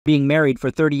being married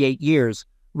for 38 years,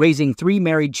 raising 3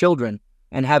 married children,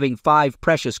 and having 5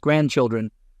 precious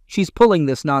grandchildren, she's pulling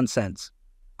this nonsense.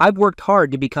 I've worked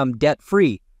hard to become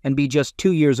debt-free and be just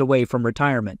 2 years away from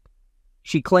retirement.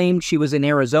 She claimed she was in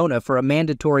Arizona for a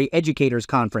mandatory educators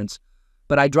conference,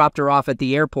 but I dropped her off at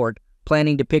the airport,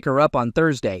 planning to pick her up on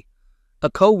Thursday. A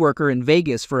co-worker in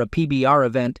Vegas for a PBR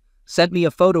event sent me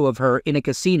a photo of her in a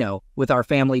casino with our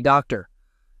family doctor.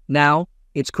 Now,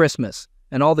 it's Christmas,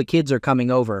 and all the kids are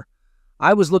coming over.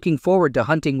 I was looking forward to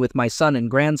hunting with my son and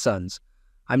grandsons.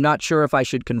 I'm not sure if I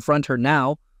should confront her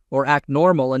now or act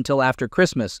normal until after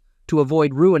Christmas to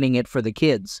avoid ruining it for the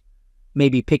kids.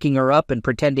 Maybe picking her up and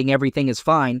pretending everything is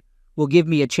fine will give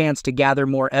me a chance to gather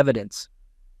more evidence.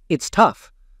 It's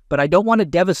tough, but I don't want to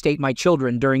devastate my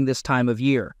children during this time of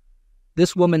year.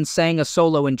 This woman sang a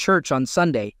solo in church on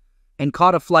Sunday and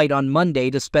caught a flight on Monday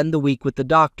to spend the week with the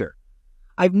doctor.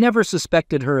 I've never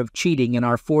suspected her of cheating in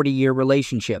our 40-year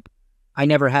relationship. I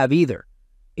never have either.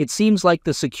 It seems like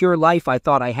the secure life I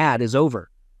thought I had is over.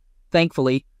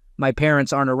 Thankfully, my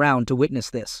parents aren't around to witness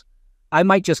this. I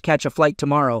might just catch a flight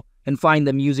tomorrow and find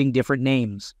them using different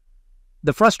names.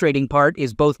 The frustrating part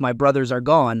is both my brothers are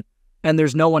gone, and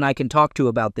there's no one I can talk to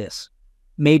about this.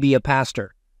 Maybe a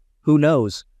pastor. Who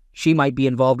knows? She might be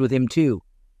involved with him too.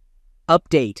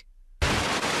 Update.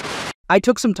 I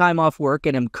took some time off work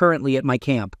and am currently at my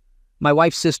camp. My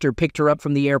wife's sister picked her up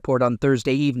from the airport on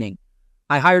Thursday evening.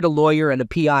 I hired a lawyer and a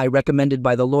PI recommended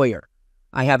by the lawyer.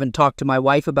 I haven't talked to my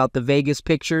wife about the Vegas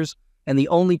pictures, and the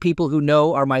only people who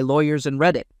know are my lawyers and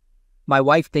Reddit. My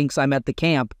wife thinks I'm at the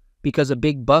camp because a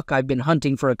big buck I've been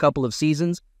hunting for a couple of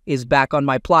seasons is back on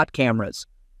my plot cameras.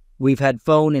 We've had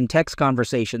phone and text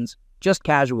conversations, just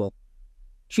casual.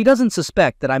 She doesn't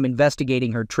suspect that I'm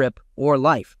investigating her trip or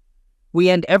life. We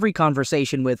end every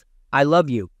conversation with, "I love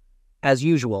you," as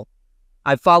usual.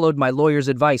 I've followed my lawyer's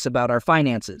advice about our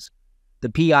finances. The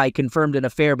PI confirmed an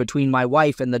affair between my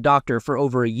wife and the doctor for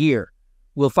over a year.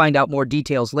 We'll find out more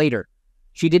details later.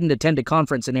 She didn't attend a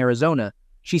conference in Arizona.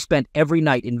 She spent every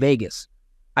night in Vegas.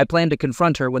 I plan to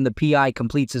confront her when the PI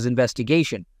completes his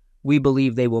investigation. We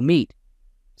believe they will meet.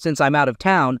 Since I'm out of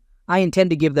town, I intend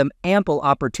to give them ample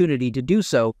opportunity to do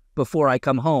so before I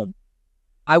come home.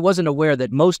 I wasn't aware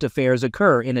that most affairs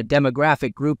occur in a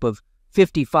demographic group of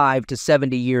 55 to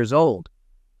 70 years old.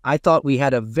 I thought we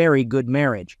had a very good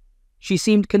marriage. She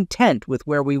seemed content with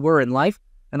where we were in life,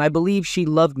 and I believe she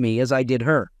loved me as I did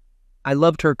her. I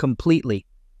loved her completely.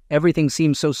 Everything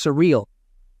seems so surreal.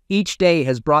 Each day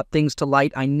has brought things to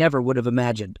light I never would have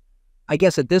imagined. I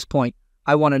guess at this point,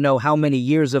 I want to know how many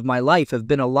years of my life have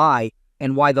been a lie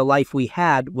and why the life we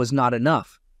had was not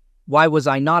enough. Why was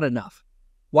I not enough?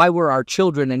 Why were our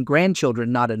children and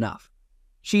grandchildren not enough?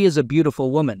 She is a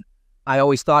beautiful woman. I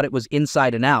always thought it was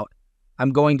inside and out.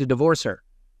 I'm going to divorce her.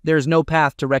 There's no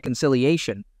path to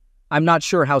reconciliation. I'm not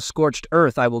sure how scorched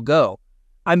earth I will go.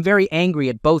 I'm very angry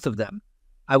at both of them.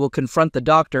 I will confront the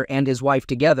doctor and his wife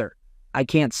together. I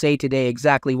can't say today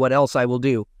exactly what else I will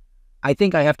do. I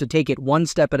think I have to take it one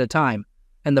step at a time,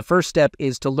 and the first step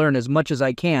is to learn as much as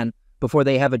I can before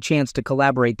they have a chance to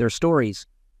collaborate their stories.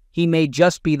 He may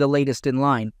just be the latest in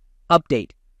line.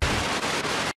 Update.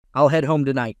 I'll head home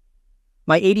tonight.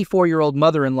 My 84-year-old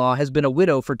mother-in-law has been a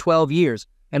widow for 12 years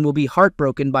and will be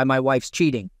heartbroken by my wife's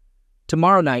cheating.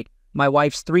 Tomorrow night, my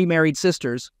wife's 3 married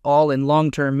sisters, all in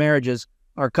long-term marriages,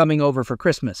 are coming over for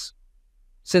Christmas.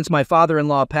 Since my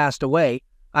father-in-law passed away,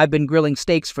 I've been grilling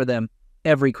steaks for them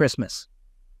every Christmas.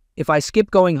 If I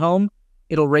skip going home,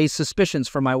 it'll raise suspicions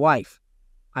for my wife.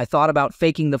 I thought about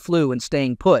faking the flu and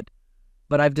staying put,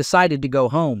 but I've decided to go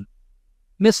home.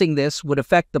 Missing this would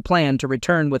affect the plan to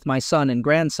return with my son and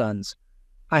grandsons.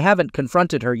 I haven't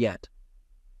confronted her yet.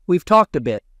 We've talked a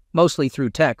bit, mostly through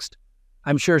text.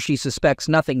 I'm sure she suspects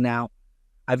nothing now.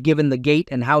 I've given the gate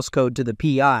and house code to the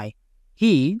PI.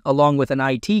 He, along with an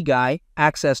IT guy,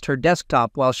 accessed her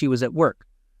desktop while she was at work.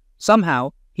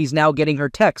 Somehow, he's now getting her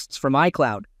texts from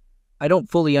iCloud. I don't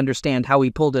fully understand how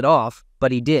he pulled it off,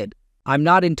 but he did. I'm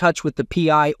not in touch with the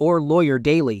PI or lawyer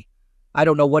daily. I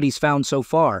don't know what he's found so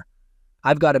far.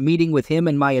 I've got a meeting with him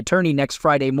and my attorney next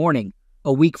Friday morning,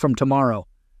 a week from tomorrow.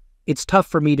 It's tough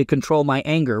for me to control my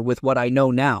anger with what I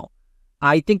know now.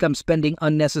 I think I'm spending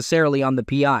unnecessarily on the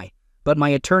PI, but my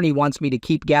attorney wants me to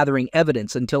keep gathering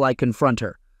evidence until I confront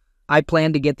her. I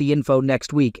plan to get the info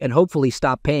next week and hopefully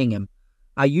stop paying him.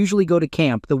 I usually go to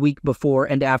camp the week before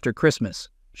and after Christmas.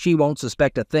 She won't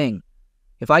suspect a thing.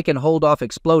 If I can hold off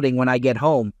exploding when I get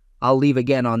home, I'll leave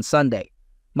again on Sunday.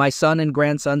 My son and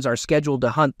grandsons are scheduled to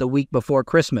hunt the week before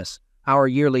Christmas, our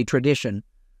yearly tradition.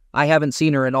 I haven't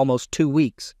seen her in almost 2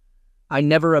 weeks. I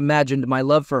never imagined my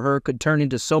love for her could turn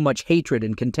into so much hatred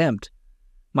and contempt.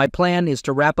 My plan is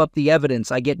to wrap up the evidence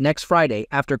I get next Friday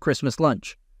after Christmas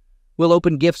lunch. We'll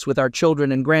open gifts with our children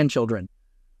and grandchildren.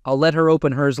 I'll let her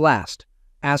open hers last,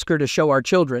 ask her to show our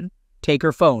children, take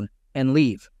her phone, and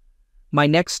leave. My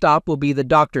next stop will be the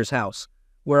doctor's house,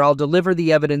 where I'll deliver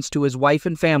the evidence to his wife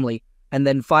and family and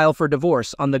then file for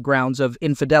divorce on the grounds of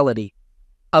infidelity.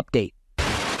 Update.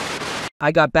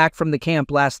 I got back from the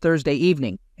camp last Thursday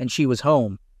evening, and she was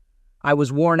home. I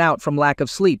was worn out from lack of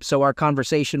sleep, so our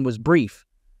conversation was brief.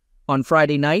 On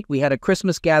Friday night, we had a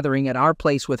Christmas gathering at our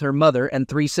place with her mother and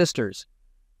 3 sisters.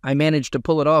 I managed to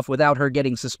pull it off without her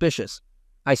getting suspicious.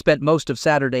 I spent most of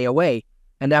Saturday away,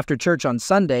 and after church on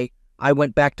Sunday, I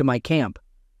went back to my camp.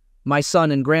 My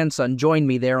son and grandson joined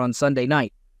me there on Sunday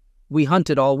night. We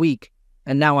hunted all week,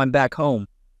 and now I'm back home.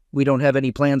 We don't have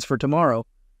any plans for tomorrow.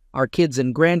 Our kids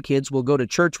and grandkids will go to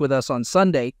church with us on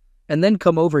Sunday and then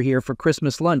come over here for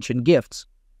Christmas lunch and gifts.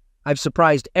 I've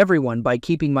surprised everyone by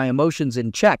keeping my emotions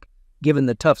in check, given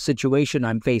the tough situation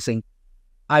I'm facing.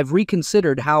 I've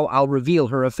reconsidered how I'll reveal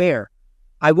her affair.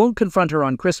 I won't confront her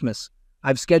on Christmas.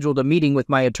 I've scheduled a meeting with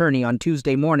my attorney on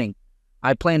Tuesday morning.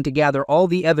 I plan to gather all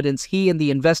the evidence he and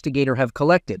the investigator have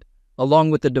collected,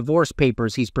 along with the divorce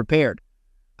papers he's prepared.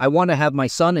 I want to have my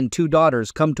son and 2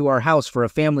 daughters come to our house for a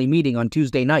family meeting on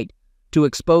Tuesday night to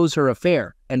expose her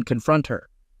affair and confront her.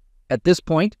 At this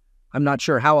point, I'm not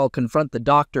sure how I'll confront the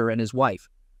doctor and his wife.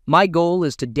 My goal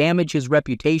is to damage his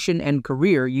reputation and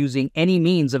career using any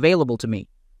means available to me.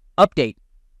 Update.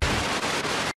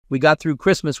 We got through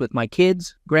Christmas with my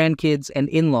kids, grandkids, and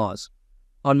in-laws.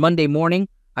 On Monday morning,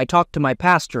 I talked to my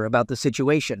pastor about the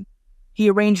situation. He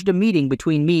arranged a meeting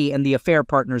between me and the affair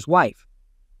partner's wife.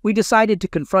 We decided to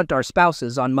confront our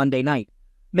spouses on Monday night,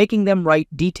 making them write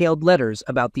detailed letters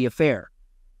about the affair.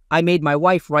 I made my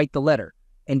wife write the letter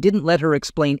and didn't let her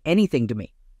explain anything to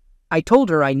me. I told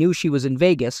her I knew she was in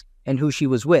Vegas and who she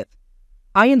was with.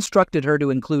 I instructed her to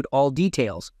include all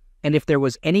details, and if there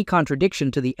was any contradiction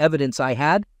to the evidence I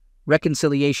had,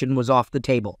 reconciliation was off the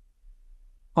table.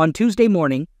 On Tuesday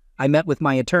morning, I met with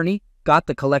my attorney, got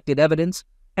the collected evidence,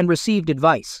 and received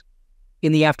advice.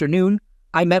 In the afternoon,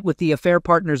 I met with the affair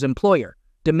partner's employer,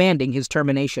 demanding his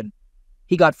termination.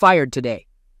 He got fired today.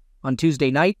 On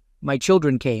Tuesday night, my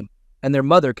children came, and their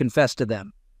mother confessed to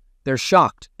them. They're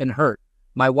shocked and hurt.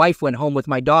 My wife went home with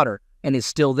my daughter and is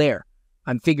still there.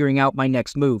 I'm figuring out my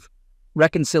next move.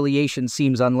 Reconciliation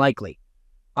seems unlikely.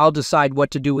 I'll decide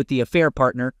what to do with the affair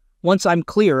partner once I'm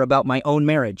clear about my own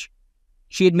marriage.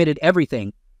 She admitted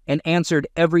everything and answered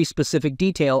every specific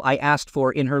detail I asked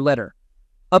for in her letter.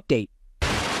 Update.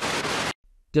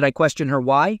 Did I question her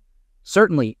why?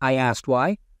 Certainly, I asked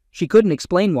why. She couldn't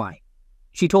explain why.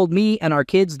 She told me and our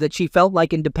kids that she felt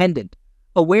like independent,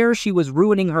 aware she was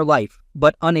ruining her life,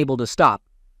 but unable to stop.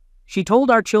 She told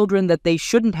our children that they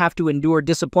shouldn't have to endure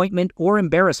disappointment or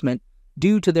embarrassment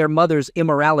due to their mother's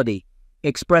immorality,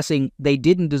 expressing they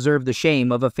didn't deserve the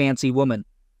shame of a fancy woman.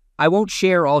 I won't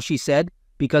share all she said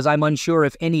because I'm unsure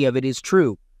if any of it is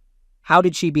true. How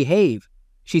did she behave?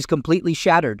 She's completely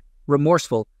shattered,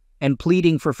 remorseful, and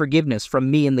pleading for forgiveness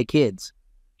from me and the kids.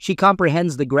 She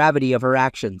comprehends the gravity of her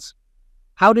actions.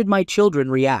 How did my children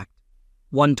react?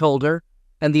 One told her,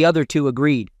 and the other 2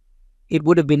 agreed. It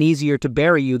would have been easier to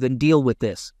bury you than deal with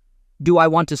this. Do I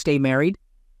want to stay married?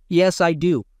 Yes, I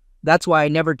do. That's why I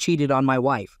never cheated on my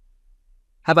wife.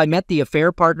 Have I met the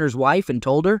affair partner's wife and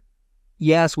told her?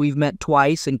 Yes, we've met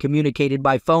twice and communicated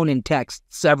by phone and text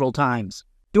several times.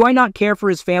 Do I not care for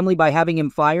his family by having him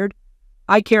fired?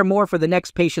 I care more for the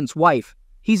next patient's wife.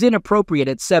 He's inappropriate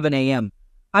at 7 a.m.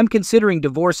 I'm considering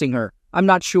divorcing her. I'm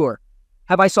not sure.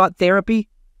 Have I sought therapy?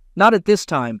 Not at this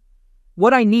time.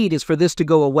 What I need is for this to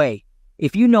go away.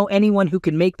 If you know anyone who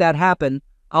can make that happen,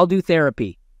 I'll do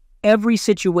therapy. Every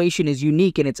situation is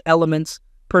unique in its elements,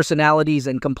 personalities,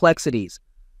 and complexities.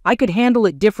 I could handle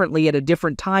it differently at a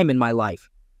different time in my life.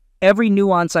 Every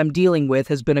nuance I'm dealing with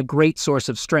has been a great source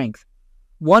of strength.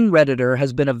 One Redditor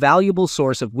has been a valuable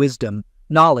source of wisdom,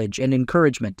 knowledge, and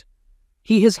encouragement.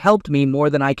 He has helped me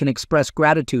more than I can express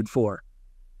gratitude for.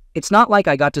 It's not like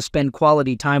I got to spend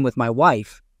quality time with my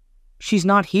wife. She's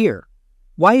not here.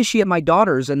 Why is she at my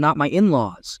daughter's and not my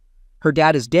in-laws? Her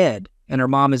dad is dead, and her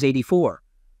mom is 84.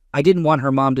 I didn't want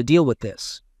her mom to deal with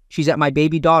this. She's at my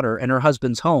baby daughter and her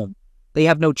husband's home. They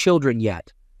have no children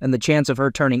yet, and the chance of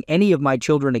her turning any of my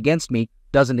children against me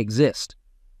doesn't exist.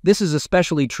 This is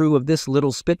especially true of this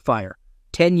little Spitfire,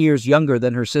 10 years younger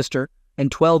than her sister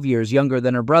and 12 years younger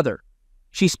than her brother.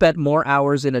 She spent more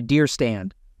hours in a deer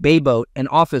stand, bay boat, and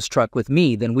office truck with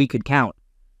me than we could count.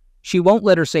 She won't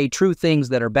let her say true things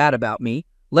that are bad about me,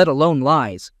 let alone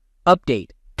lies.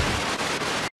 Update.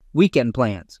 Weekend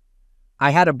plans. I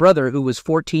had a brother who was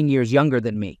 14 years younger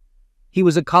than me. He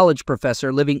was a college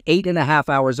professor living 8.5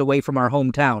 hours away from our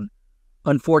hometown.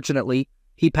 Unfortunately,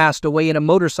 he passed away in a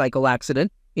motorcycle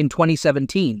accident in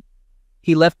 2017.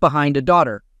 He left behind a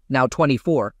daughter, now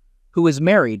 24, who is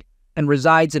married and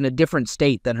resides in a different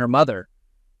state than her mother.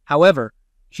 However,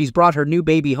 she's brought her new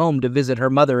baby home to visit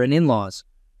her mother and in-laws.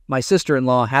 My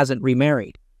sister-in-law hasn't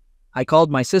remarried. I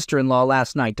called my sister-in-law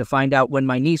last night to find out when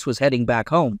my niece was heading back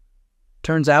home.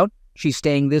 Turns out she's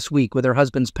staying this week with her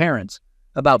husband's parents,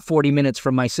 about 40 minutes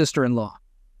from my sister-in-law.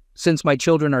 Since my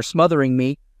children are smothering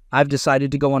me, I've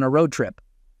decided to go on a road trip.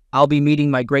 I'll be meeting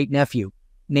my great-nephew,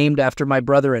 named after my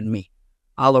brother and me.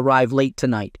 I'll arrive late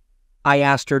tonight. I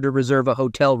asked her to reserve a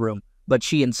hotel room, but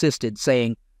she insisted,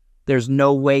 saying, "There's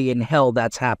no way in hell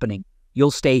that's happening.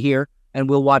 You'll stay here, and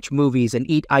we'll watch movies and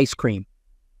eat ice cream."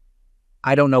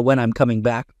 I don't know when I'm coming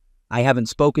back. I haven't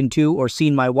spoken to or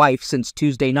seen my wife since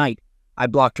Tuesday night. I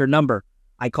blocked her number.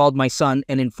 I called my son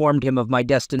and informed him of my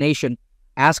destination,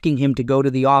 asking him to go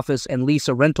to the office and lease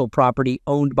a rental property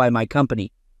owned by my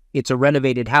company. It's a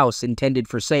renovated house intended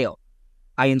for sale.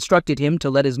 I instructed him to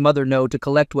let his mother know to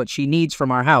collect what she needs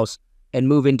from our house and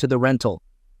move into the rental.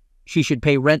 She should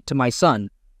pay rent to my son,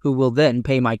 who will then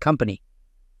pay my company.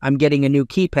 I'm getting a new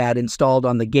keypad installed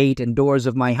on the gate and doors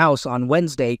of my house on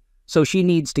Wednesday, so she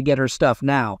needs to get her stuff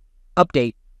now.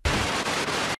 Update.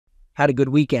 Had a good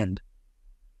weekend.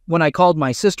 When I called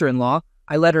my sister-in-law,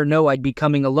 I let her know I'd be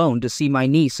coming alone to see my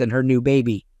niece and her new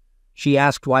baby. She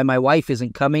asked why my wife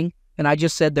isn't coming, and I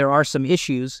just said there are some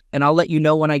issues, and I'll let you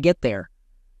know when I get there.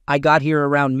 I got here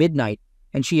around midnight,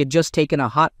 and she had just taken a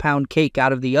hot pound cake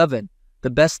out of the oven, the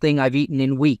best thing I've eaten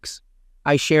in weeks.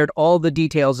 I shared all the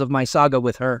details of my saga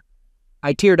with her.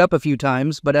 I teared up a few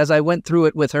times, but as I went through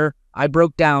it with her, I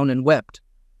broke down and wept.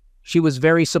 She was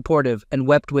very supportive and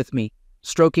wept with me,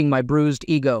 stroking my bruised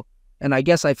ego, and I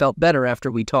guess I felt better after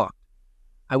we talked.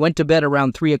 I went to bed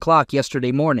around 3 o'clock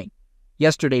yesterday morning.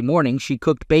 Yesterday morning, she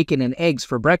cooked bacon and eggs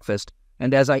for breakfast,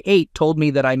 and as I ate, told me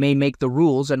that I may make the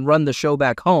rules and run the show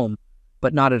back home,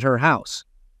 but not at her house.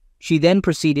 She then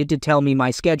proceeded to tell me my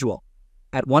schedule.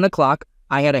 At 1 o'clock,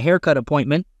 I had a haircut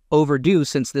appointment, overdue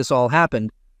since this all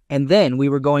happened, and then we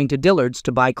were going to Dillard's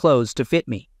to buy clothes to fit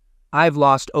me. I've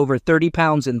lost over 30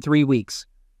 pounds in 3 weeks.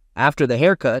 After the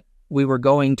haircut, we were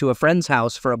going to a friend's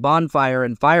house for a bonfire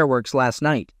and fireworks last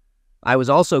night. I was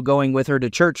also going with her to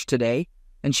church today,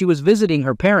 and she was visiting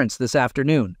her parents this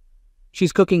afternoon.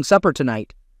 She's cooking supper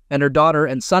tonight, and her daughter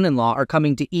and son-in-law are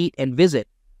coming to eat and visit.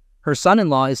 Her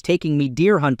son-in-law is taking me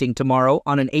deer hunting tomorrow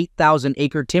on an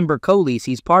 8,000-acre timber co-lease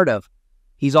he's part of.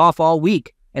 He's off all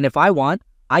week, and if I want,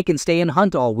 I can stay and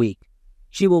hunt all week.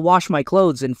 She will wash my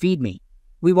clothes and feed me.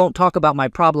 We won't talk about my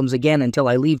problems again until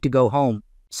I leave to go home.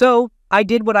 So, I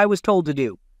did what I was told to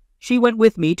do. She went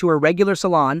with me to her regular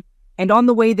salon, and on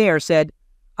the way there said,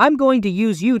 "I'm going to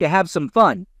use you to have some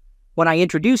fun. When I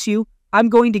introduce you, I'm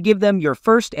going to give them your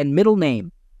first and middle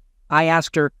name." I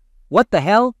asked her, "What the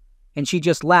hell?" And she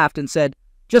just laughed and said,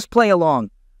 "Just play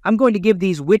along. I'm going to give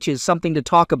these witches something to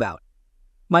talk about."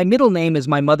 My middle name is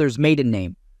my mother's maiden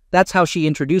name. That's how she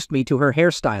introduced me to her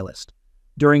hairstylist.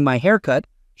 During my haircut,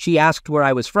 she asked where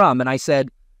I was from, and I said,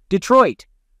 "Detroit."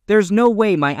 There's no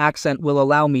way my accent will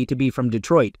allow me to be from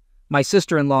Detroit. My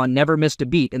sister-in-law never missed a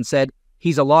beat and said,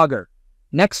 "He's a logger."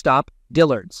 Next stop,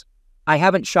 Dillard's. I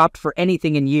haven't shopped for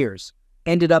anything in years.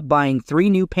 Ended up buying 3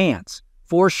 new pants,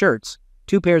 4 shirts,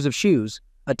 2 pairs of shoes,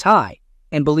 a tie,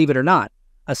 and believe it or not,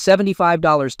 a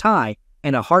 $75 tie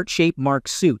and a heart-shaped marked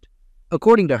suit.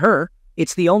 According to her,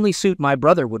 it's the only suit my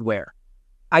brother would wear.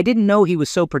 I didn't know he was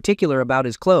so particular about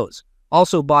his clothes.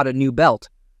 Also bought a new belt.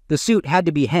 The suit had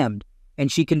to be hemmed,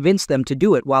 and she convinced them to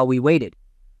do it while we waited.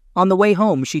 On the way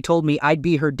home, she told me I'd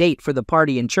be her date for the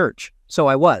party in church, so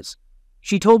I was.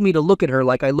 She told me to look at her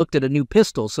like I looked at a new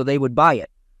pistol so they would buy it.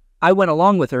 I went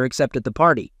along with her except at the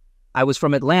party. I was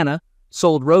from Atlanta,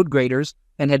 sold road graders,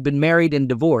 and had been married and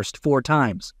divorced 4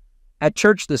 times. At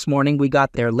church this morning, we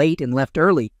got there late and left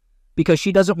early because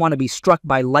she doesn't want to be struck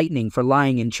by lightning for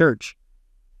lying in church.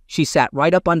 She sat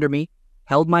right up under me,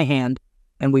 held my hand,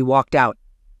 and we walked out.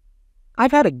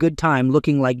 I've had a good time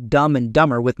looking like Dumb and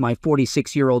Dumber with my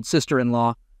 46-year-old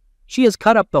sister-in-law. She has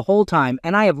cut up the whole time,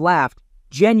 and I have laughed,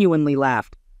 genuinely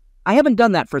laughed. I haven't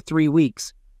done that for 3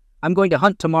 weeks. I'm going to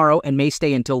hunt tomorrow and may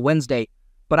stay until Wednesday,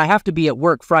 but I have to be at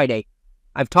work Friday.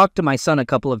 I've talked to my son a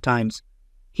couple of times.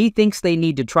 He thinks they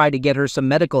need to try to get her some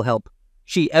medical help.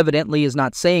 She evidently is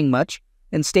not saying much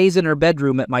and stays in her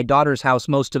bedroom at my daughter's house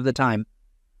most of the time.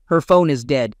 Her phone is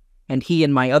dead, and he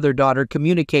and my other daughter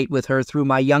communicate with her through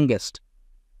my youngest.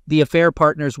 The affair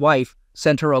partner's wife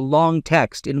sent her a long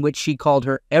text in which she called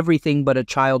her everything but a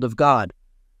child of God.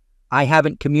 I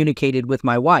haven't communicated with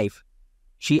my wife.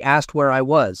 She asked where I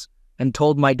was and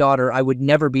told my daughter I would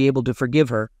never be able to forgive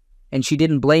her, and she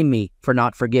didn't blame me for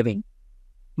not forgiving.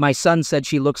 My son said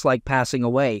she looks like passing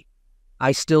away.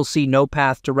 I still see no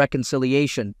path to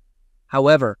reconciliation.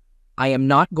 However, I am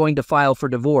not going to file for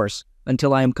divorce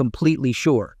until I am completely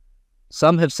sure.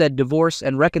 Some have said divorce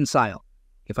and reconcile.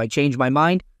 If I change my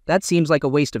mind, that seems like a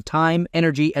waste of time,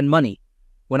 energy, and money.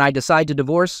 When I decide to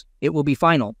divorce, it will be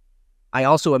final. I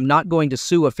also am not going to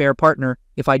sue a fair partner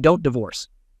if I don't divorce.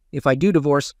 If I do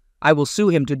divorce, I will sue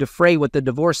him to defray what the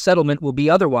divorce settlement will be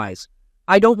otherwise.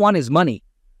 I don't want his money.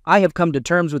 I have come to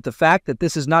terms with the fact that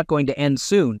this is not going to end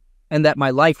soon, and that my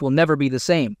life will never be the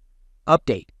same.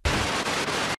 Update.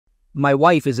 My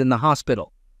wife is in the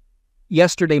hospital.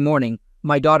 Yesterday morning,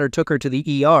 my daughter took her to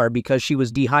the ER because she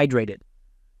was dehydrated.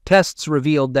 Tests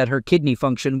revealed that her kidney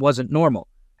function wasn't normal,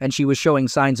 and she was showing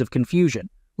signs of confusion,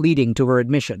 leading to her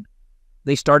admission.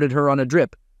 They started her on a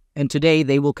drip, and today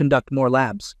they will conduct more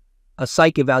labs. A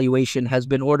psych evaluation has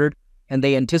been ordered, and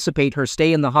they anticipate her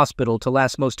stay in the hospital to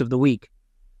last most of the week.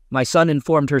 My son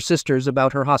informed her sisters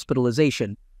about her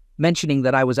hospitalization, mentioning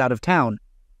that I was out of town.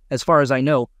 As far as I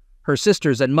know, her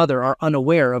sisters and mother are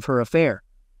unaware of her affair.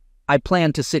 I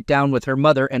plan to sit down with her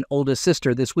mother and oldest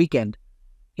sister this weekend.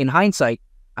 In hindsight,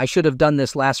 I should have done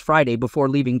this last Friday before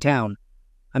leaving town.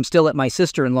 I'm still at my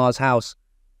sister-in-law's house.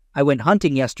 I went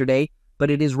hunting yesterday, but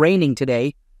it is raining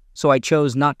today, so I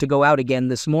chose not to go out again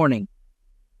this morning.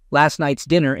 Last night's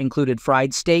dinner included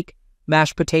fried steak,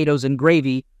 mashed potatoes and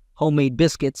gravy, homemade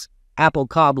biscuits, apple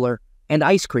cobbler, and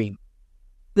ice cream.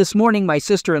 This morning my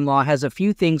sister-in-law has a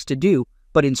few things to do,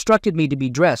 but instructed me to be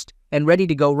dressed and ready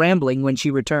to go rambling when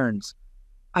she returns.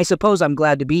 I suppose I'm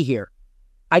glad to be here.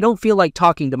 I don't feel like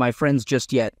talking to my friends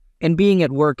just yet, and being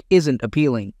at work isn't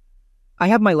appealing. I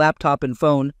have my laptop and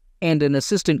phone, and an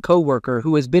assistant co-worker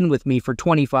who has been with me for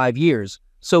 25 years,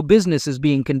 so business is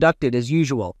being conducted as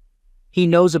usual. He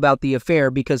knows about the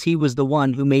affair because he was the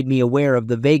one who made me aware of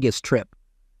the Vegas trip.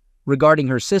 Regarding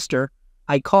her sister,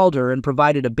 I called her and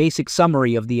provided a basic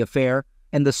summary of the affair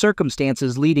and the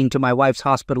circumstances leading to my wife's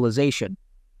hospitalization.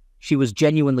 She was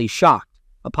genuinely shocked,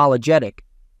 apologetic,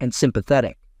 and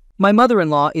sympathetic. My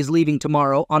mother-in-law is leaving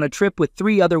tomorrow on a trip with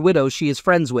 3 other widows she is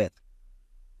friends with.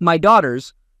 My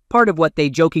daughters, part of what they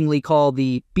jokingly call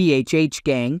the BHH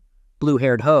gang,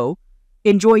 blue-haired hoe,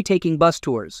 enjoy taking bus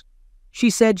tours. She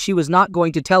said she was not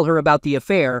going to tell her about the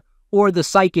affair or the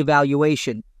psych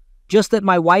evaluation, just that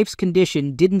my wife's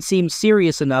condition didn't seem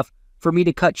serious enough for me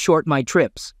to cut short my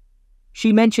trips.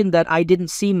 She mentioned that I didn't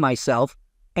seem myself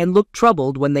and looked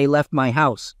troubled when they left my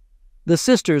house. The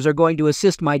sisters are going to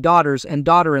assist my daughters and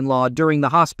daughter-in-law during the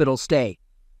hospital stay,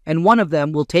 and one of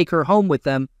them will take her home with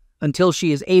them until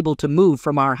she is able to move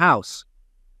from our house.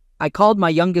 I called my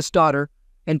youngest daughter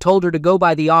and told her to go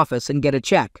by the office and get a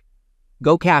check.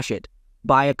 Go cash it,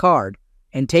 buy a card,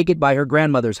 and take it by her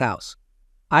grandmother's house.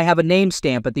 I have a name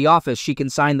stamp at the office she can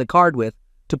sign the card with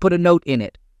to put a note in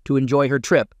it to enjoy her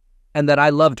trip, and that I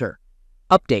loved her.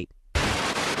 Update.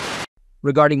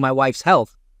 Regarding my wife's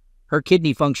health, her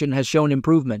kidney function has shown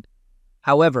improvement.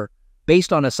 However,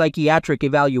 based on a psychiatric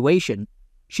evaluation,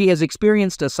 she has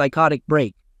experienced a psychotic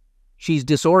break. She's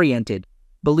disoriented,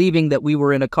 believing that we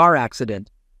were in a car accident,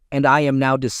 and I am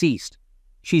now deceased.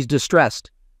 She's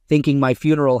distressed, thinking my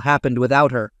funeral happened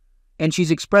without her, and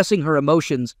she's expressing her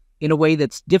emotions in a way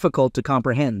that's difficult to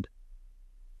comprehend.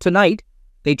 Tonight,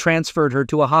 they transferred her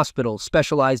to a hospital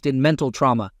specialized in mental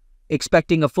trauma,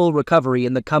 expecting a full recovery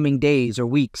in the coming days or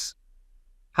weeks.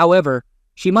 However,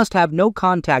 she must have no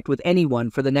contact with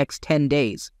anyone for the next 10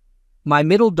 days. My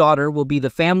middle daughter will be the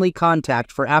family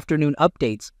contact for afternoon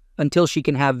updates until she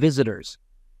can have visitors.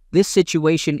 This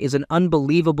situation is an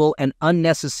unbelievable and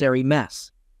unnecessary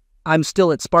mess. I'm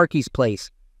still at Sparky's place,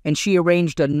 and she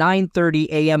arranged a 9:30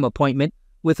 a.m. appointment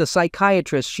with a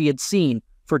psychiatrist she had seen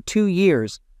for 2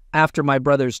 years after my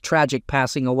brother's tragic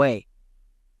passing away.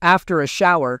 After a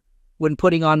shower, when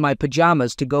putting on my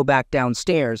pajamas to go back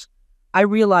downstairs, I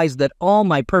realized that all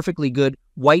my perfectly good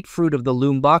white Fruit of the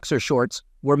Loom boxer shorts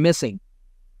were missing.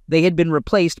 They had been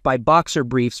replaced by boxer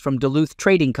briefs from Duluth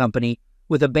Trading Company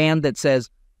with a band that says,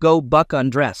 "Go Buck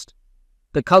Undressed."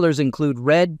 The colors include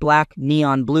red, black,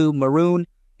 neon blue, maroon,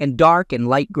 and dark and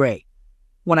light gray.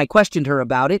 When I questioned her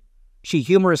about it, she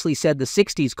humorously said the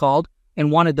 60s called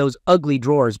and wanted those ugly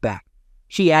drawers back.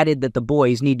 She added that the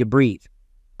boys need to breathe.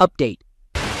 Update.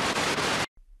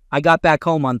 I got back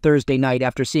home on Thursday night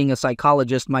after seeing a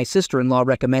psychologist my sister-in-law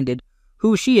recommended,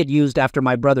 who she had used after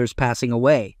my brother's passing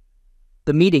away.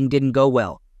 The meeting didn't go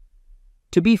well.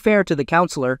 To be fair to the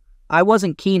counselor, I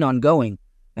wasn't keen on going,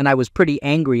 and I was pretty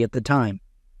angry at the time.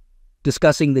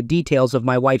 Discussing the details of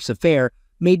my wife's affair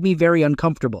made me very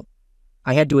uncomfortable.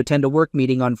 I had to attend a work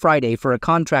meeting on Friday for a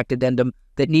contract addendum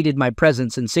that needed my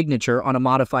presence and signature on a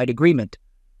modified agreement.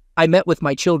 I met with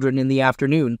my children in the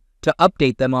afternoon to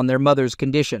update them on their mother's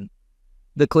condition.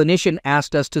 The clinician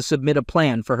asked us to submit a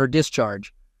plan for her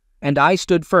discharge, and I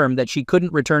stood firm that she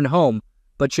couldn't return home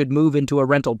but should move into a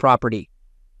rental property.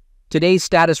 Today's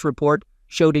status report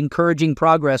showed encouraging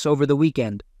progress over the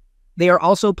weekend. They are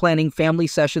also planning family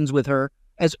sessions with her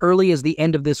as early as the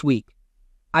end of this week.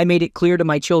 I made it clear to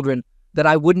my children that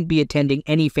I wouldn't be attending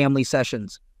any family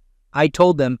sessions. I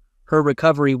told them her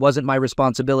recovery wasn't my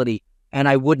responsibility and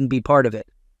I wouldn't be part of it.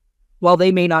 While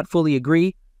they may not fully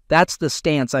agree, that's the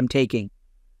stance I'm taking.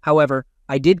 However,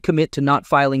 I did commit to not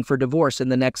filing for divorce in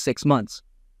the next 6 months.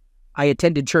 I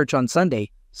attended church on Sunday,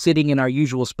 sitting in our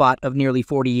usual spot of nearly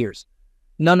 40 years.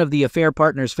 None of the affair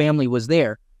partner's family was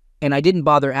there, and I didn't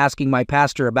bother asking my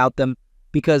pastor about them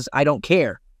because I don't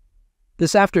care.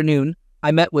 This afternoon,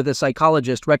 I met with a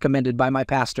psychologist recommended by my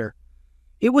pastor.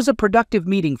 It was a productive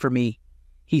meeting for me.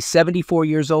 He's 74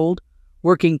 years old,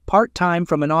 working part-time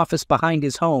from an office behind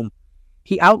his home.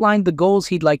 He outlined the goals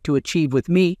he'd like to achieve with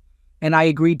me, and I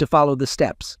agreed to follow the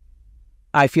steps.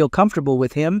 I feel comfortable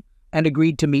with him and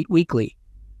agreed to meet weekly.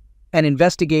 An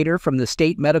investigator from the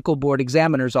State Medical Board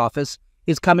Examiner's Office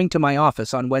is coming to my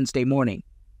office on Wednesday morning.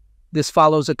 This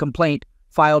follows a complaint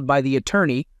filed by the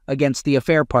attorney against the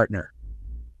affair partner.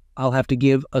 I'll have to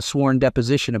give a sworn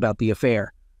deposition about the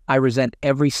affair. I resent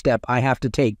every step I have to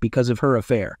take because of her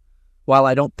affair. While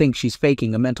I don't think she's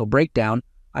faking a mental breakdown,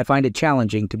 I find it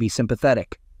challenging to be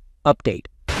sympathetic. Update.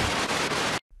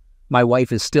 My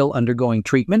wife is still undergoing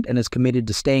treatment and is committed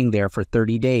to staying there for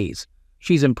 30 days.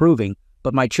 She's improving,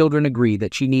 but my children agree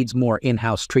that she needs more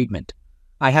in-house treatment.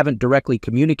 I haven't directly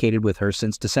communicated with her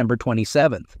since December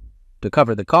 27th. To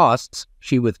cover the costs,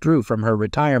 she withdrew from her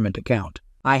retirement account.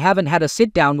 I haven't had a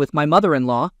sit-down with my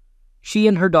mother-in-law. She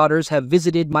and her daughters have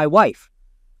visited my wife.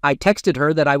 I texted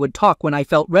her that I would talk when I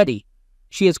felt ready.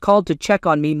 She has called to check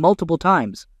on me multiple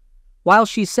times. While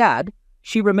she's sad,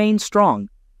 she remains strong.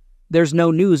 There's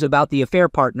no news about the affair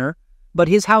partner, but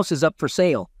his house is up for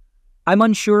sale. I'm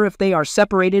unsure if they are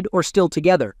separated or still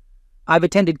together. I've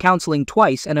attended counseling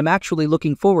twice and am actually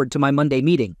looking forward to my Monday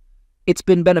meeting. It's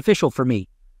been beneficial for me.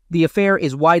 The affair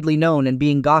is widely known and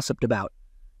being gossiped about.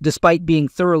 Despite being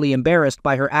thoroughly embarrassed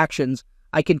by her actions,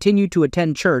 I continue to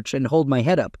attend church and hold my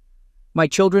head up. My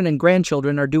children and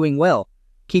grandchildren are doing well.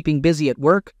 Keeping busy at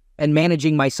work and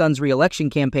managing my son's re-election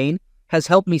campaign has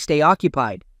helped me stay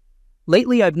occupied.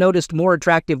 Lately, I've noticed more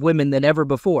attractive women than ever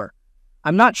before.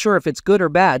 I'm not sure if it's good or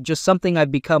bad, just something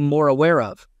I've become more aware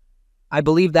of. I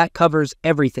believe that covers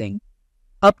everything.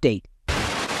 Update.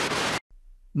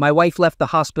 My wife left the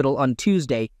hospital on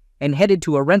Tuesday and headed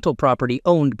to a rental property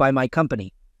owned by my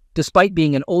company. Despite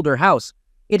being an older house,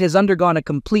 it has undergone a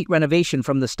complete renovation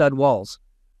from the stud walls.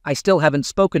 I still haven't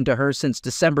spoken to her since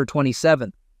December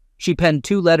 27th. She penned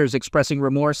 2 letters expressing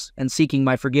remorse and seeking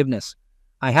my forgiveness.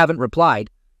 I haven't replied,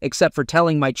 except for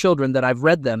telling my children that I've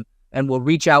read them and will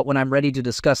reach out when I'm ready to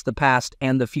discuss the past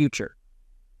and the future.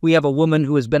 We have a woman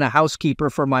who has been a housekeeper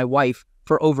for my wife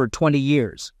for over 20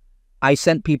 years. I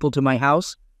sent people to my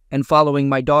house, and following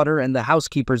my daughter and the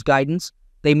housekeeper's guidance,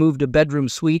 they moved a bedroom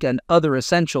suite and other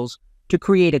essentials to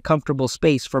create a comfortable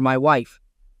space for my wife.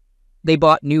 They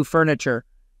bought new furniture,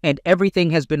 and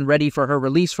everything has been ready for her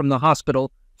release from the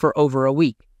hospital for over a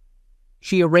week.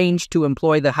 She arranged to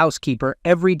employ the housekeeper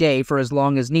every day for as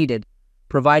long as needed,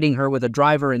 providing her with a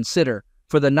driver and sitter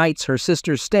for the nights her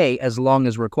sisters stay as long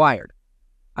as required.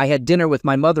 I had dinner with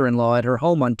my mother-in-law at her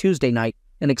home on Tuesday night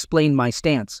and explained my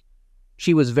stance.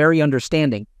 She was very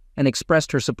understanding and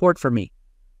expressed her support for me.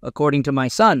 According to my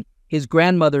son, his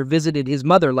grandmother visited his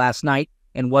mother last night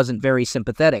and wasn't very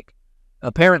sympathetic.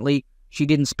 Apparently, she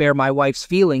didn't spare my wife's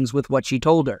feelings with what she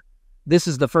told her. This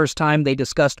is the first time they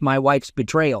discussed my wife's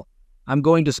betrayal. I'm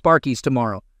going to Sparky's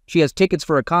tomorrow. She has tickets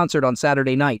for a concert on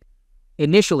Saturday night.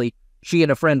 Initially, she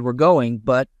and a friend were going,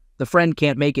 but the friend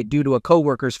can't make it due to a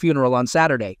coworker's funeral on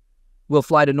Saturday. We'll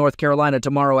fly to North Carolina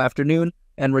tomorrow afternoon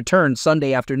and return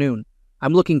Sunday afternoon.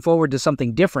 I'm looking forward to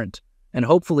something different, and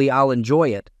hopefully I'll enjoy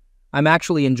it. I'm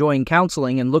actually enjoying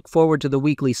counseling and look forward to the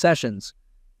weekly sessions.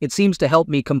 It seems to help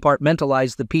me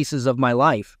compartmentalize the pieces of my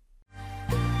life.